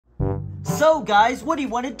So guys, what do you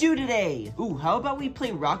want to do today? Ooh, how about we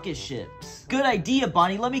play rocket ships? Good idea,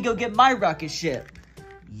 Bonnie. Let me go get my rocket ship.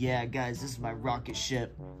 Yeah, guys, this is my rocket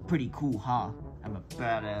ship. Pretty cool, huh? I'm a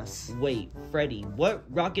badass. Wait, Freddy, what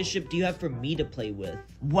rocket ship do you have for me to play with?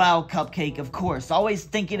 Wow, Cupcake, of course. Always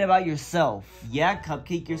thinking about yourself. Yeah,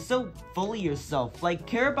 Cupcake, you're so full of yourself. Like,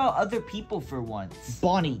 care about other people for once.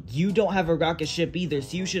 Bonnie, you don't have a rocket ship either,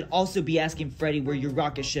 so you should also be asking Freddy where your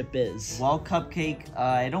rocket ship is. Well, Cupcake,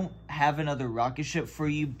 I don't have another rocket ship for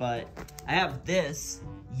you, but I have this.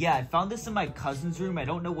 Yeah, I found this in my cousin's room. I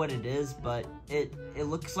don't know what it is, but it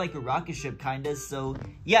looks like a rocket ship, kinda, so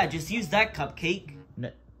yeah, just use that, Cupcake.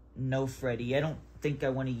 No, Freddy, I don't think I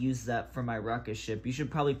want to use that for my rocket ship. You should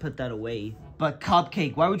probably put that away. But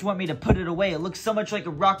Cupcake, why would you want me to put it away? It looks so much like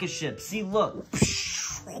a rocket ship. See, look.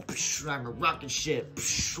 I'm a rocket ship.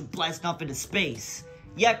 Blast off into space.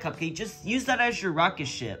 Yeah, Cupcake, just use that as your rocket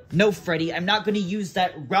ship. No, Freddy, I'm not going to use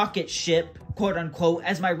that rocket ship, quote-unquote,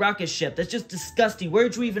 as my rocket ship. That's just disgusting.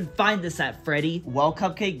 Where'd you even find this at, Freddy? Well,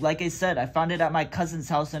 Cupcake, like I said, I found it at my cousin's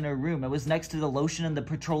house in her room. It was next to the lotion and the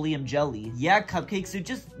petroleum jelly. Yeah, Cupcake, so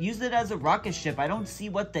just use it as a rocket ship. I don't see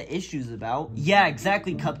what the issue's about. Yeah,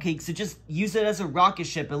 exactly, Cupcake, so just use it as a rocket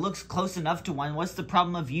ship. It looks close enough to one. What's the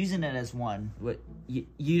problem of using it as one? What?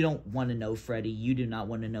 You don't want to know, Freddy. You do not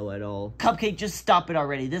want to know at all. Cupcake, just stop it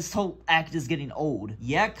already. This whole act is getting old.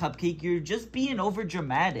 Yeah, Cupcake, you're just being over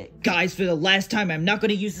dramatic. Guys, for the last time, I'm not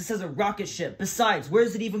going to use this as a rocket ship. Besides, where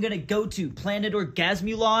is it even going to go to? Planet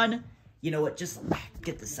Orgasmulon? You know what? Just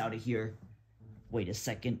get this out of here. Wait a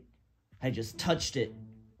second. I just touched it.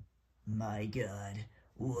 My God.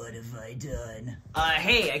 What have I done?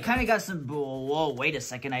 Hey, I kind of got some... Whoa, wait a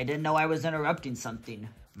second. I didn't know I was interrupting something.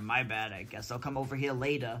 My bad, I guess I'll come over here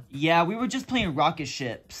later. Yeah, we were just playing rocket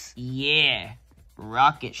ships. Yeah,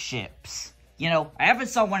 rocket ships. You know, I haven't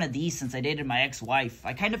saw one of these since I dated my ex-wife.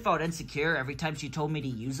 I kind of felt insecure every time she told me to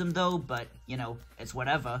use them though, but, you know, it's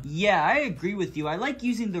whatever. Yeah, I agree with you. I like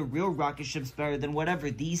using the real rocket ships better than whatever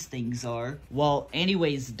these things are. Well,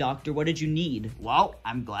 anyways, Doctor, what did you need? Well,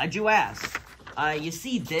 I'm glad you asked. You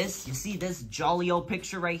see this jolly old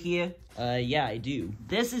picture right here? Yeah, I do.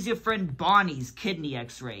 This is your friend Bonnie's kidney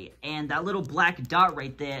x-ray, and that little black dot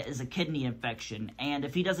right there is a kidney infection, and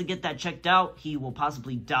if he doesn't get that checked out, he will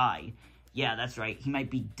possibly die. Yeah, that's right, he might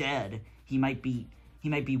be dead. He might be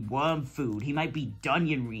worm food. He might be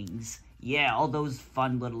Dunyan rings. Yeah, all those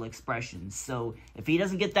fun little expressions. So, if he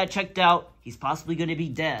doesn't get that checked out, he's possibly going to be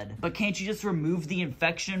dead. But can't you just remove the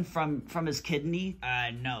infection from his kidney?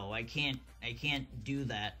 No, I can't do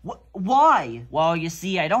that. Why? Well, you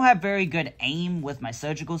see, I don't have very good aim with my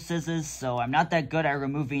surgical scissors, so I'm not that good at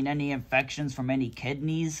removing any infections from any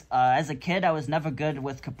kidneys. As a kid, I was never good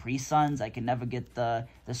with Capri Suns. I could never get the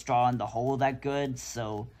straw in the hole that good,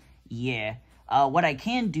 so yeah. What I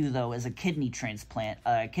can do, though, is a kidney transplant.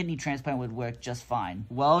 A kidney transplant would work just fine.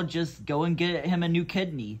 Well, just go and get him a new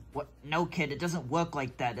kidney. What? No, kid, it doesn't work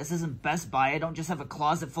like that. This isn't Best Buy. I don't just have a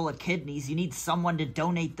closet full of kidneys. You need someone to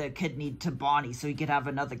donate the kidney to Bonnie so he could have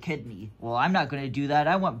another kidney. Well, I'm not going to do that.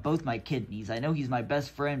 I want both my kidneys. I know he's my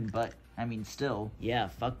best friend, but... I mean, still. Yeah,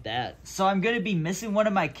 fuck that. So I'm going to be missing one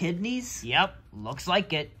of my kidneys? Yep, looks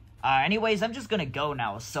like it. Anyways, I'm just going to go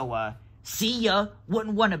now, so, see ya.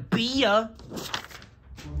 Wouldn't want to be ya.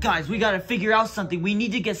 Guys, we gotta figure out something. We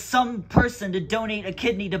need to get some person to donate a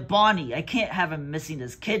kidney to Bonnie. I can't have him missing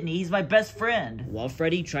his kidney. He's my best friend. Well,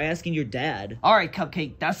 Freddy, try asking your dad. Alright,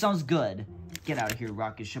 Cupcake, that sounds good. Get out of here,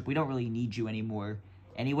 rocket ship. We don't really need you anymore.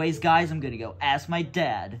 Anyways, guys, I'm gonna go ask my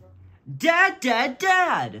dad.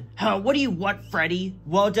 Dad! Huh, what do you want, Freddy?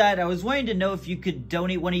 Well, Dad, I was wanting to know if you could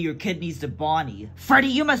donate one of your kidneys to Bonnie. Freddy,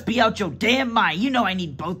 you must be out your damn mind. You know I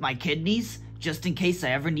need both my kidneys. Just in case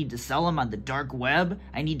I ever need to sell them on the dark web,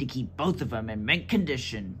 I need to keep both of them in mint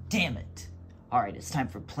condition. Damn it. Alright, it's time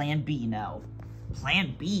for Plan B now.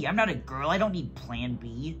 Plan B? I'm not a girl. I don't need Plan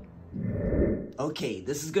B. Okay,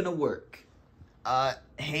 this is gonna work.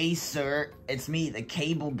 Hey, sir. It's me, the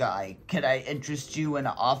cable guy. Could I interest you in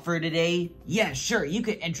an offer today? Yeah, sure. You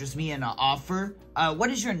could interest me in an offer.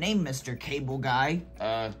 What is your name, Mr. Cable Guy?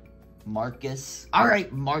 Marcus.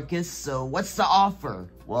 Alright, Marcus, so what's the offer?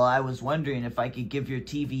 Well, I was wondering if I could give your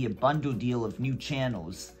TV a bundle deal of new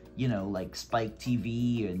channels. You know, like Spike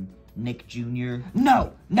TV and Nick Jr.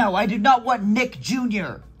 No, I do not want Nick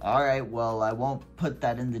Jr. Alright, well, I won't put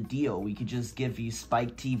that in the deal. We could just give you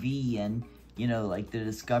Spike TV and, you know, like the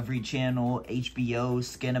Discovery Channel, HBO,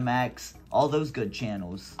 Skinamax, all those good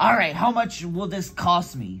channels. Alright, how much will this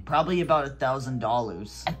cost me? Probably about $1,000.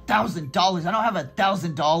 $1,000? I don't have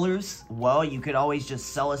 $1,000. Well, you could always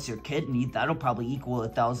just sell us your kidney. That'll probably equal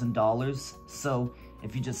 $1,000. So,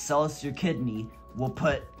 if you just sell us your kidney, we'll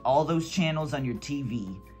put all those channels on your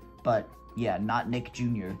TV. But, yeah, not Nick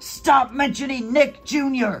Jr. Stop mentioning Nick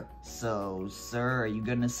Jr.! So, sir, are you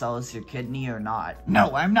gonna sell us your kidney or not?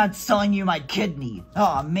 No, I'm not selling you my kidney.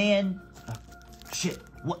 Aw, man. Shit.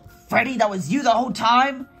 What? Freddy, that was you the whole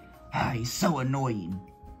time? Ah, he's so annoying.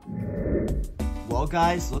 Well,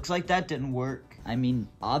 guys, looks like that didn't work. I mean,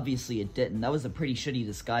 obviously it didn't. That was a pretty shitty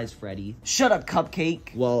disguise, Freddy. Shut up,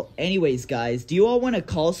 Cupcake. Well, anyways, guys, do you all want to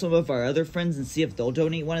call some of our other friends and see if they'll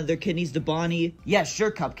donate one of their kidneys to Bonnie? Yeah,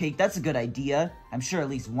 sure, Cupcake. That's a good idea. I'm sure at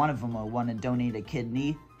least one of them will want to donate a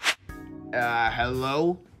kidney.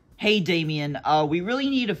 Hello? Hey, Damien, we really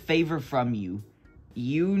need a favor from you.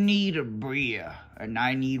 You need a beer, and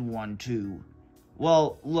I need one too.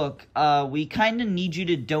 Well, look, we kinda need you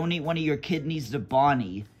to donate one of your kidneys to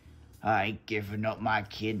Bonnie. I ain't giving up my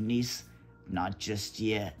kidneys. Not just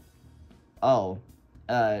yet. Oh,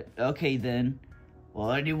 okay then.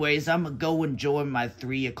 Well, anyways, I'ma go enjoy my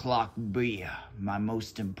 3 o'clock beer. My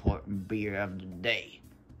most important beer of the day.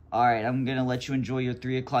 Alright, I'm gonna let you enjoy your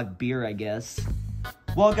 3 o'clock beer, I guess.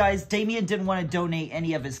 Well, guys, Damien didn't want to donate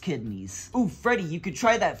any of his kidneys. Ooh, Freddy, you could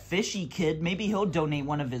try that fishy kid. Maybe he'll donate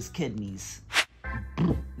one of his kidneys.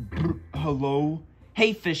 Hello?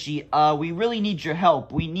 Hey, Fishy, we really need your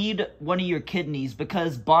help. We need one of your kidneys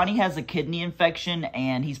because Bonnie has a kidney infection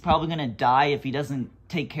and he's probably gonna die if he doesn't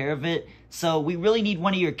take care of it. So we really need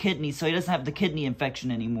one of your kidneys so he doesn't have the kidney infection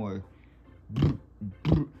anymore.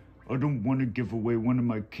 I don't want to give away one of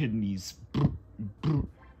my kidneys.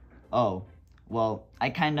 Oh, well, I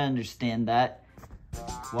kinda understand that.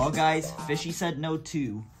 Well, guys, Fishy said no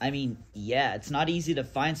too. I mean, yeah, it's not easy to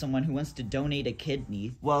find someone who wants to donate a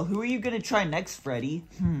kidney. Well, who are you gonna try next, Freddy?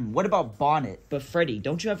 What about Bonnet? But Freddy,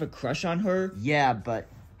 don't you have a crush on her? Yeah, but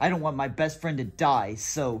I don't want my best friend to die,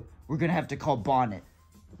 so we're gonna have to call Bonnet.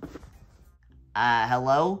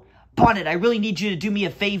 Hello? Bonnet, I really need you to do me a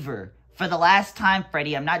favor. For the last time,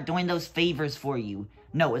 Freddy, I'm not doing those favors for you.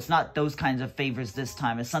 No, it's not those kinds of favors this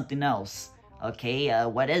time, it's something else. Okay,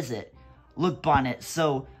 what is it? Look, Bonnet,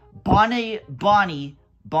 so Bonnie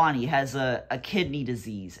has a kidney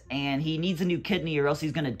disease, and he needs a new kidney or else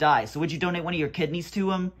he's gonna die. So would you donate one of your kidneys to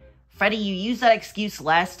him? Freddy, you used that excuse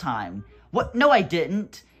last time. What? No, I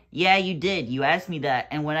didn't. Yeah, you did. You asked me that,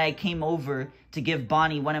 and when I came over to give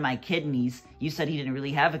Bonnie one of my kidneys, you said he didn't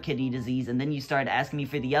really have a kidney disease, and then you started asking me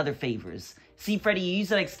for the other favors. See, Freddy, you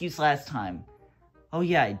used that excuse last time. Oh,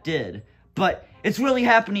 yeah, I did. But it's really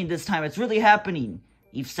happening this time. It's really happening.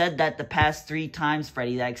 You've said that the past 3 times,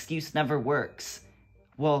 Freddy. That excuse never works.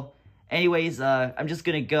 Well, anyways, I'm just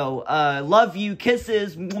gonna go. Love you,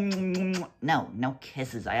 kisses. No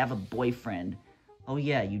kisses. I have a boyfriend. Oh,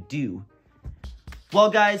 yeah, you do. Well,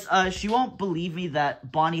 guys, she won't believe me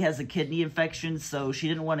that Bonnie has a kidney infection, so she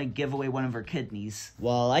didn't want to give away one of her kidneys.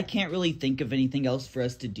 Well, I can't really think of anything else for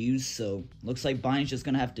us to do, so looks like Bonnie's just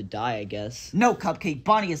gonna have to die, I guess. No, Cupcake,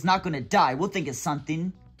 Bonnie is not gonna die. We'll think of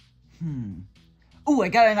something. Ooh, I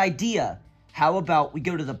got an idea. How about we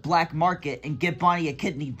go to the black market and get Bonnie a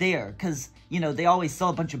kidney there? Because, you know, they always sell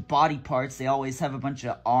a bunch of body parts. They always have a bunch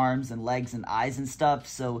of arms and legs and eyes and stuff,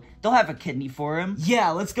 so they'll have a kidney for him.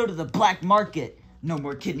 Yeah, let's go to the black market. No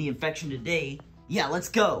more kidney infection today. Yeah, let's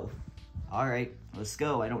go. Alright, let's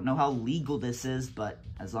go. I don't know how legal this is, but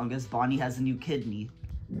as long as Bonnie has a new kidney.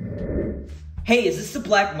 Hey, is this the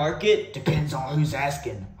black market? Depends on who's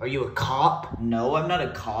asking. Are you a cop? No, I'm not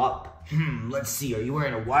a cop. Let's see. Are you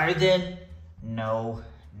wearing a wire then? No.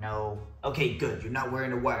 Okay, good. You're not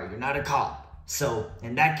wearing a wire. You're not a cop. So,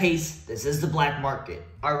 in that case, this is the black market.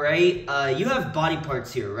 Alright, you have body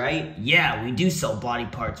parts here, right? Yeah, we do sell body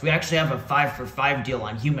parts. We actually have a 5 for 5 deal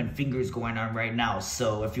on human fingers going on right now.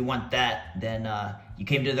 So, if you want that, then, you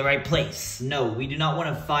came to the right place. No, we do not want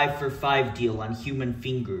a 5 for 5 deal on human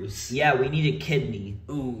fingers. Yeah, we need a kidney.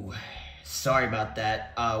 Ooh. Sorry about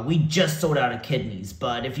that. We just sold out of kidneys,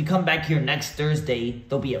 but if you come back here next Thursday,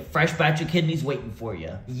 there'll be a fresh batch of kidneys waiting for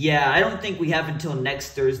you. Yeah, I don't think we have until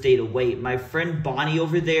next Thursday to wait. My friend Bonnie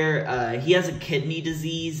over there, he has a kidney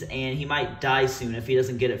disease, and he might die soon if he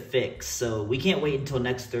doesn't get it fixed, so we can't wait until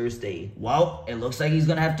next Thursday. Well, it looks like he's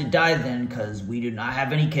gonna have to die then, because we do not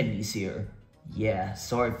have any kidneys here. Yeah,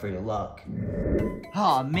 sorry for your luck.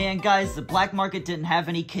 Aw, man, guys, the black market didn't have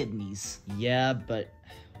any kidneys. Yeah, but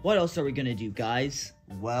what else are we gonna do, guys?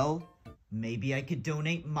 Well, maybe I could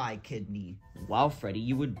donate my kidney. Wow, Freddy,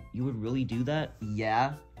 you would really do that?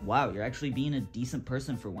 Yeah. Wow, you're actually being a decent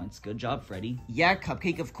person for once. Good job, Freddy. Yeah,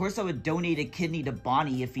 Cupcake, of course I would donate a kidney to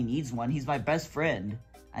Bonnie if he needs one. He's my best friend.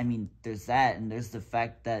 I mean, there's that, and there's the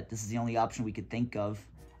fact that this is the only option we could think of.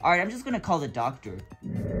 Alright, I'm just gonna call the doctor.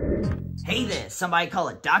 Hey there, somebody call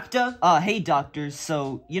a doctor? Hey doctor,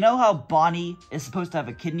 so you know how Bonnie is supposed to have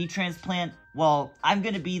a kidney transplant? Well, I'm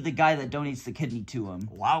gonna be the guy that donates the kidney to him.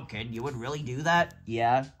 Wow, kid, you would really do that?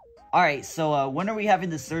 Yeah. Alright, so when are we having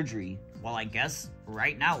the surgery? Well, I guess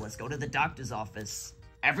right now, let's go to the doctor's office.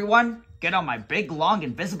 Everyone, get on my big, long,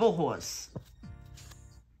 invisible horse.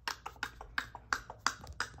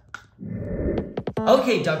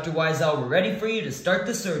 Okay, Dr. Wiesel, we're ready for you to start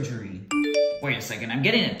the surgery. Wait a second, I'm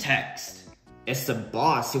getting a text. It's the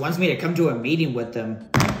boss. He wants me to come to a meeting with him.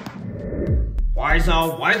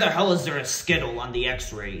 Wiesel, why the hell is there a Skittle on the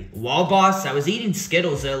x-ray? Well, boss, I was eating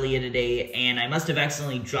Skittles earlier today, and I must have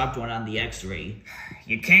accidentally dropped one on the x-ray.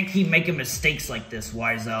 You can't keep making mistakes like this,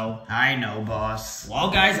 Wiesel. I know, boss.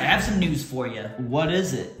 Well, guys, I have some news for you. What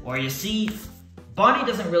is it? Well, you see, Bonnie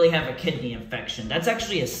doesn't really have a kidney infection. That's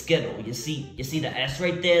actually a Skittle. You see the S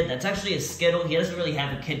right there? That's actually a Skittle. He doesn't really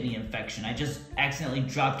have a kidney infection. I just accidentally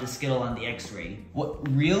dropped a Skittle on the x-ray.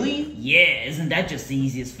 What, really? Yeah, isn't that just the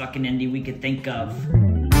easiest fucking ending we could think of?